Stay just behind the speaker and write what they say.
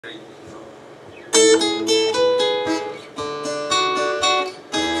Confess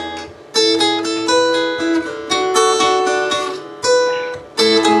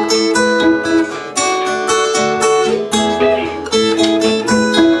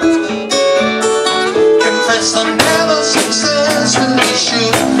I never successfully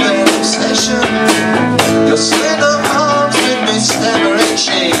shoot an obsession. Your slender arms with me stammering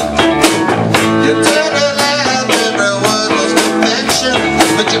shake. Your dirty laugh, every word was perfection,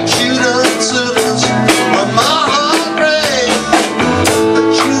 but your cute uncertainty were my heartbreak. But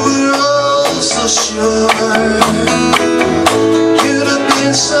you were all so sure. You'd have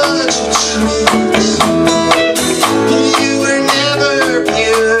been such a treat. You were never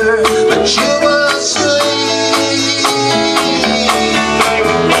pure, but you were sweet.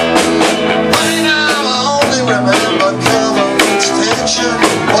 Right now I only remember Calvin's tension.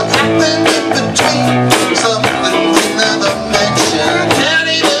 What happened in between? Something we never mentioned. Can't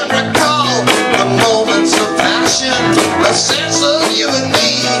even recall the moments of passion. A sense of you and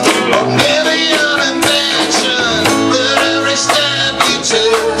me, or maybe an invention. But every step you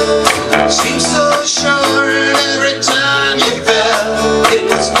took seems so sure, and every time you fell, it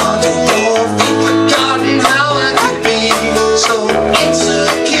was under your feet. Forgotten how I could be so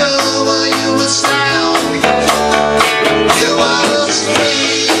insecure while you were sound. You were sweet.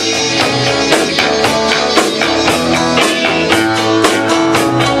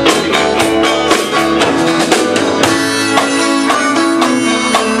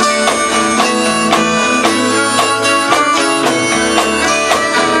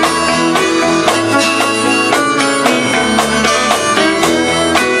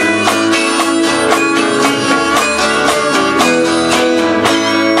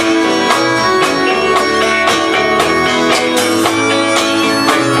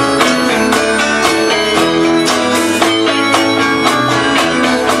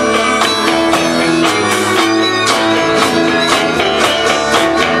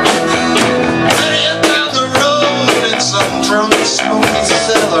 Smoky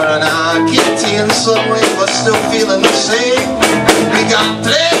cellar and I guilty in some way, but still feeling the same. We got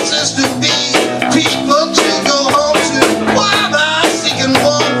places to be, people to go home to. Why am I seeking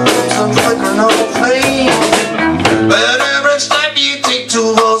one from some flickering old flame? But every step you take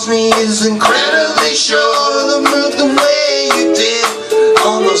towards me is incredibly sure. To move the way you did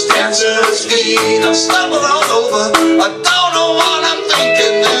on those dancers' feet, I stumble all over. I don't know what I'm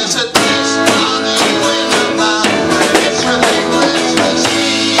thinking. There's a taste of you in my mouth. It's relentless.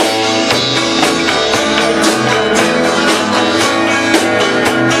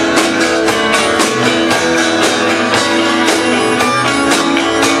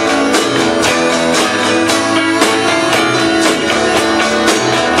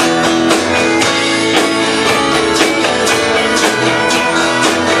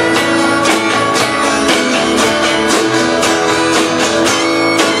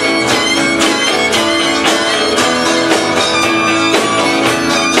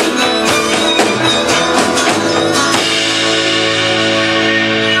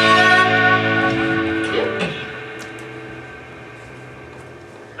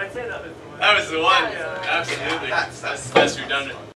 That was the one. Absolutely. That's the best we've done it.